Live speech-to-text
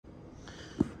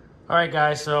All right,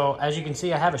 guys, so as you can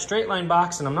see, I have a Straightline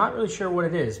box, and I'm not really sure what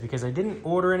it is because I didn't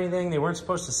order anything. They weren't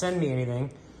supposed to send me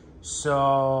anything.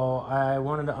 So I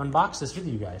wanted to unbox this with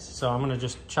you guys. So I'm gonna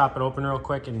just chop it open real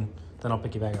quick, and then I'll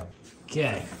pick you back up.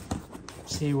 Okay,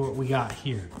 see what we got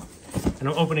here. And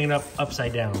I'm opening it up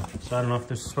upside down. So I don't know if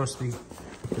this is supposed to be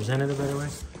presented a better way.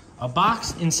 A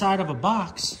box inside of a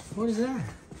box. What is that?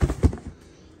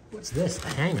 What's this, the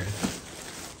hanger?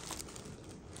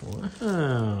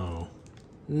 Wow.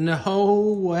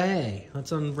 No way.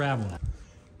 Let's unravel that.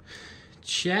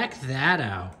 Check that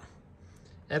out.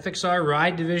 FXR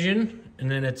Ride Division, and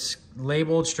then it's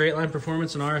labeled Straightline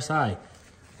Performance and RSI.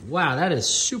 Wow, that is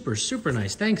super, super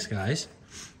nice. Thanks, guys.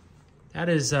 That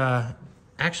is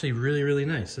actually really, really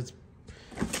nice. It's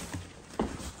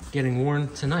getting worn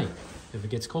tonight if it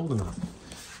gets cold enough.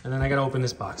 And then I gotta open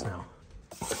this box now.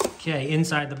 Okay,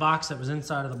 inside the box that was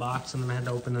inside of the box, and then I had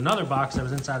to open another box that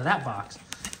was inside of that box.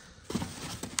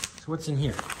 So what's in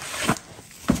here?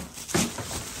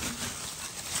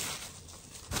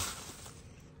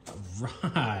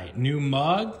 Right, new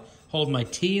mug, hold my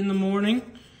tea in the morning,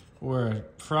 or a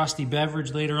frosty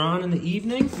beverage later on in the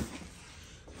evening.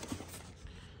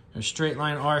 A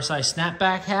Straightline RSI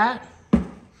snapback hat.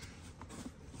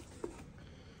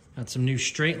 Got some new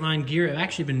Straightline gear. I've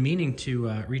actually been meaning to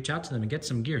reach out to them and get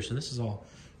some gear, so this is all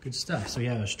good stuff. So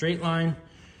yeah, a Straightline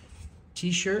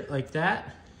t-shirt like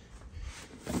that.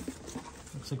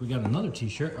 Looks like we got another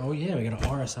t-shirt. Oh yeah, we got an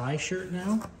RSI shirt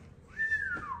now.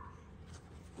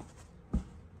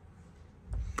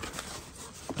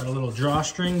 Got a little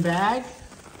drawstring bag.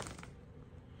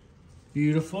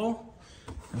 Beautiful.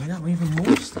 And we got even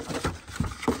more stuff.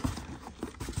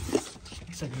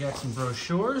 Looks like we got some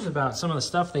brochures about some of the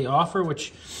stuff they offer,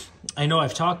 which I know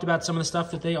I've talked about some of the stuff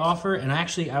that they offer. And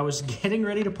actually, I was getting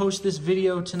ready to post this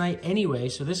video tonight anyway,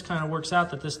 so this kind of works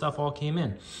out that this stuff all came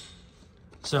in.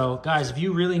 So guys, if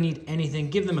you really need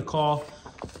anything, give them a call.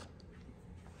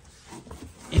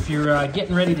 If you're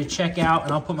getting ready to check out,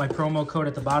 and I'll put my promo code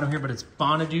at the bottom here, but it's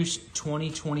Bonaduce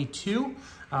 2022.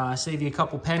 Save you a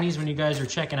couple pennies when you guys are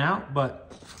checking out.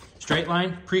 But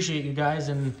Straightline, appreciate you guys,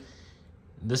 and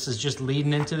this is just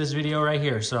leading into this video right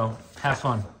here, so have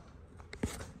fun.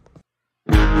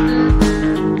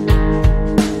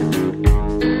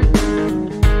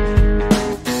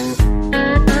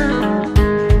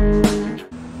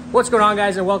 What's going on,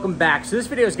 guys, and welcome back. So this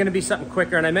video is going to be something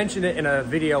quicker, and I mentioned it in a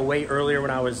video way earlier when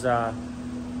I was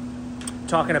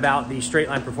talking about the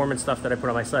Straightline Performance stuff that I put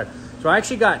on my sled. So I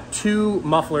actually got two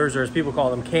mufflers, or as people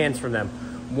call them, cans from them.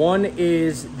 One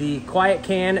is the quiet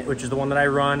can, which is the one that I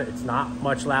run. It's not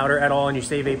much louder at all, and you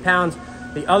save 8 pounds.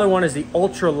 The other one is the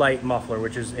ultralight muffler,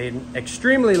 which is an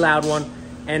extremely loud one,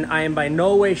 and I am by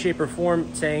no way, shape, or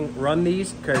form saying run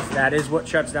these, because that is what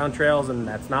shuts down trails, and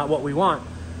that's not what we want.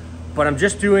 But I'm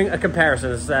just doing a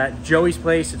comparison. It's at Joey's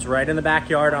place. It's right in the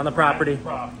backyard on the property.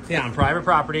 Yeah, on private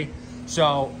property.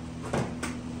 So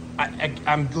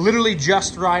I'm literally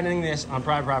just riding this on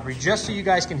private property just so you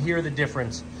guys can hear the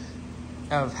difference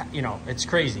of, you know, it's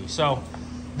crazy. So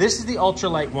this is the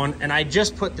ultralight one, and I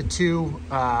just put the two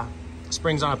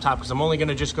springs on up top because I'm only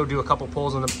gonna just go do a couple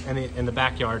pulls in the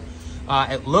backyard.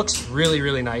 It looks really,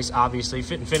 really nice. Obviously,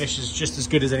 fit and finish is just as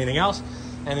good as anything else.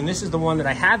 And then this is the one that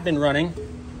I have been running,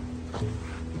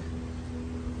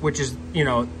 which is, you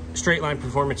know, Straightline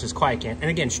Performance is quiet can.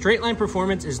 And again, Straightline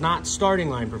Performance is not Starting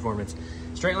Line Performance.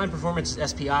 Straightline Performance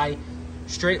is SPI,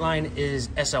 Straightline is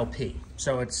SLP.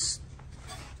 So it's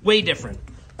way different.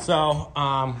 So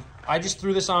I just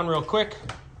threw this on real quick.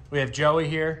 We have Joey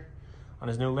here on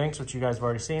his new Lynx, which you guys have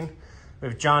already seen. We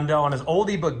have John Doe on his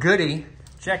oldie but goodie.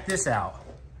 Check this out.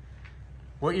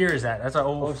 What year is that? That's an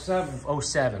old 07.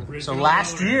 07. So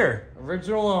last year.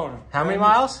 Original owner. How many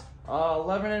miles?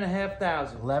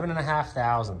 11,500.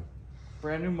 11,500.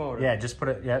 Brand new motor. Yeah, just put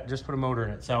a motor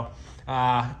in it. So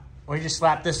we just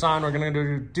slapped this on. We're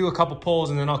gonna do a couple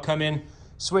pulls, and then I'll come in,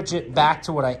 switch it back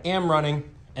to what I am running,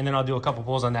 and then I'll do a couple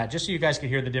pulls on that, just so you guys can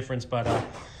hear the difference. But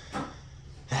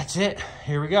that's it.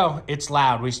 Here we go. It's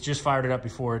loud. We just fired it up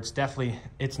before.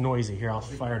 It's noisy. Here, I'll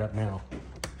fire it up now.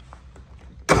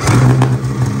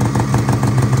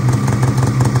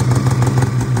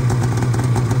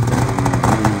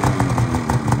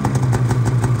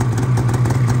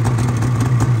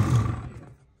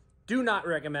 Do not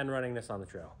recommend running this on the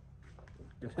trail.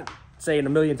 Say it a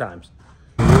million times.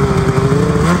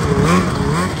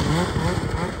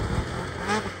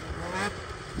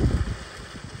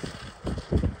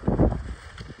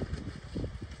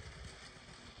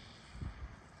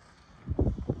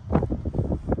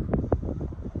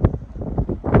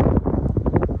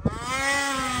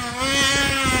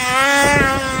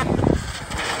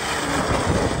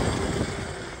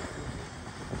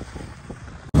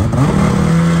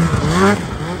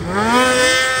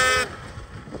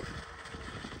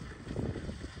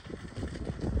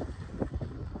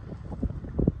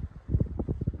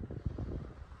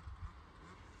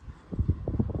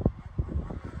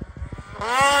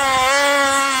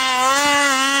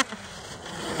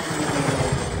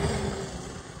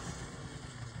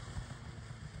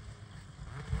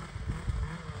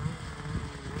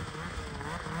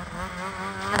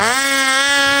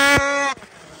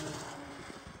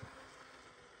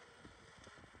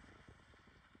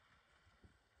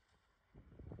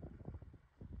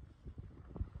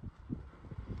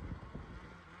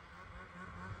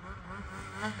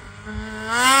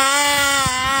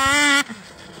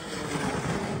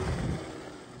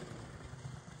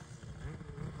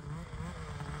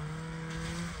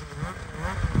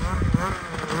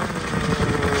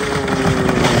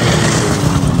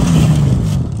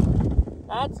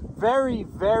 That's very,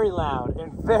 very loud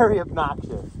and very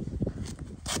obnoxious.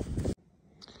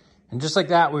 And just like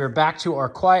that, we are back to our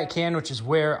quiet can, which is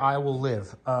where I will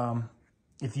live.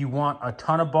 If you want a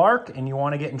ton of bark and you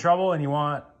want to get in trouble and you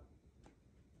want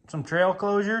some trail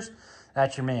closures,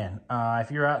 that's your man. If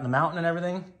you're out in the mountain and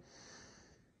everything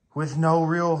with no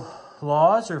real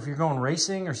laws, or if you're going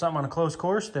racing or something on a closed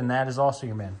course, then that is also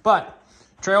your man. But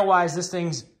trail-wise, this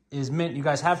thing is mint. You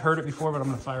guys have heard it before, but I'm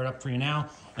going to fire it up for you now.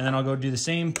 And then I'll go do the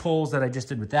same pulls that I just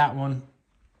did with that one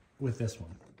with this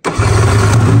one.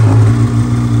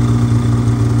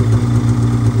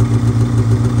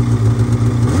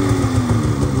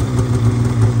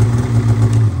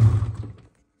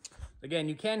 Again,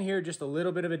 you can hear just a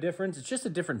little bit of a difference. It's just a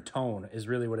different tone is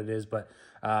really what it is, but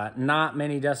not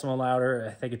many decibel louder.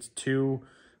 I think it's 2,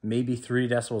 maybe 3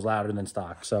 decibels louder than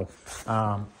stock. So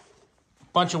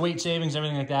bunch of weight savings,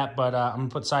 everything like that, but I'm gonna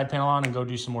put the side panel on and go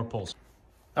do some more pulls.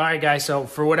 All right, guys, so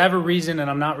for whatever reason, and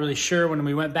I'm not really sure, when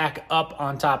we went back up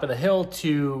on top of the hill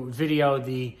to video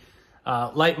the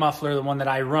light muffler, the one that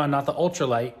I run, not the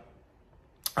ultralight,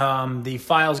 the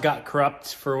files got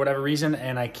corrupt for whatever reason,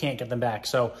 and I can't get them back.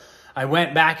 So I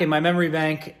went back in my memory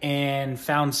bank and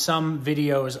found some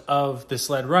videos of the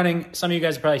sled running. Some of you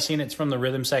guys have probably seen it. It's from the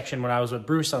rhythm section when I was with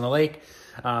Bruce on the lake.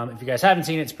 If you guys haven't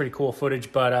seen it, it's pretty cool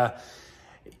footage, but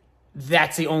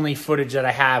that's the only footage that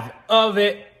I have of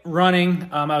it running.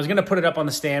 I was going to put it up on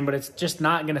the stand, but it's just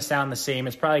not going to sound the same.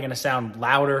 It's probably going to sound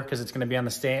louder because it's going to be on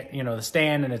the stand, you know, the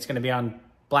stand, and it's going to be on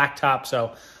blacktop.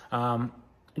 So I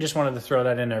just wanted to throw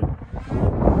that in there.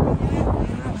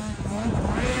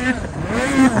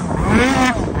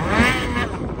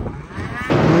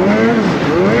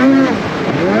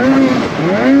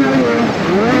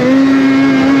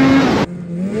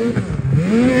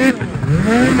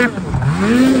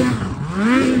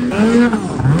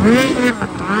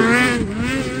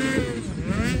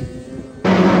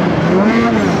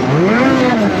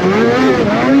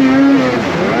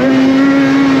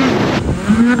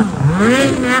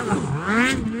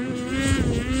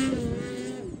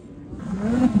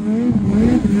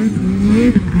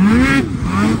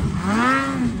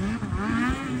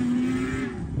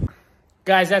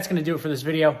 Guys, that's going to do it for this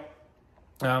video.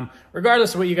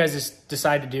 Regardless of what you guys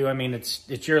decide to do, I mean,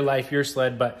 it's your life, your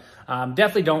sled, but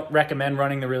definitely don't recommend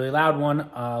running the really loud one.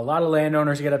 A lot of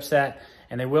landowners get upset,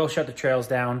 and they will shut the trails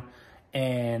down,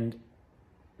 and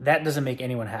that doesn't make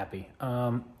anyone happy.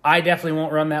 I definitely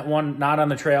won't run that one, not on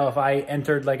the trail. If I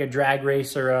entered like a drag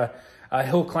race or a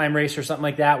hill climb race or something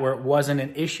like that where it wasn't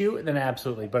an issue, then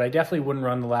absolutely. But I definitely wouldn't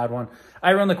run the loud one.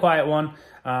 I run the quiet one.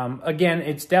 Again,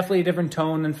 it's definitely a different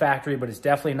tone than factory, but it's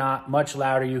definitely not much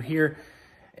louder. You hear,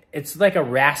 it's like a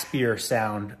raspier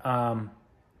sound.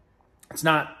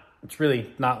 It's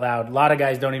really not loud. A lot of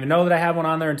guys don't even know that I have one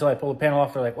on there until I pull the panel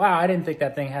off. They're like, wow, I didn't think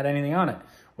that thing had anything on it.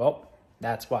 Well,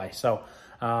 that's why. So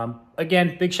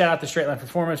again, big shout out to Straightline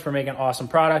Performance for making awesome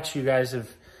products. You guys have,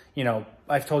 you know,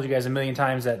 I've told you guys a million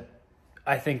times that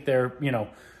I think their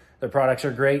products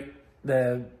are great.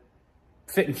 The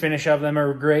fit and finish of them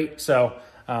are great. So,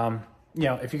 you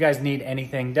know, if you guys need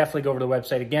anything, definitely go over to the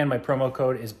website. Again, my promo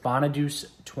code is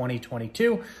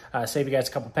Bonaduce2022. Save you guys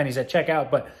a couple pennies at checkout,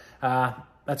 but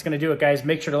that's going to do it, guys.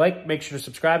 Make sure to like, make sure to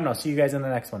subscribe, and I'll see you guys in the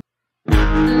next one.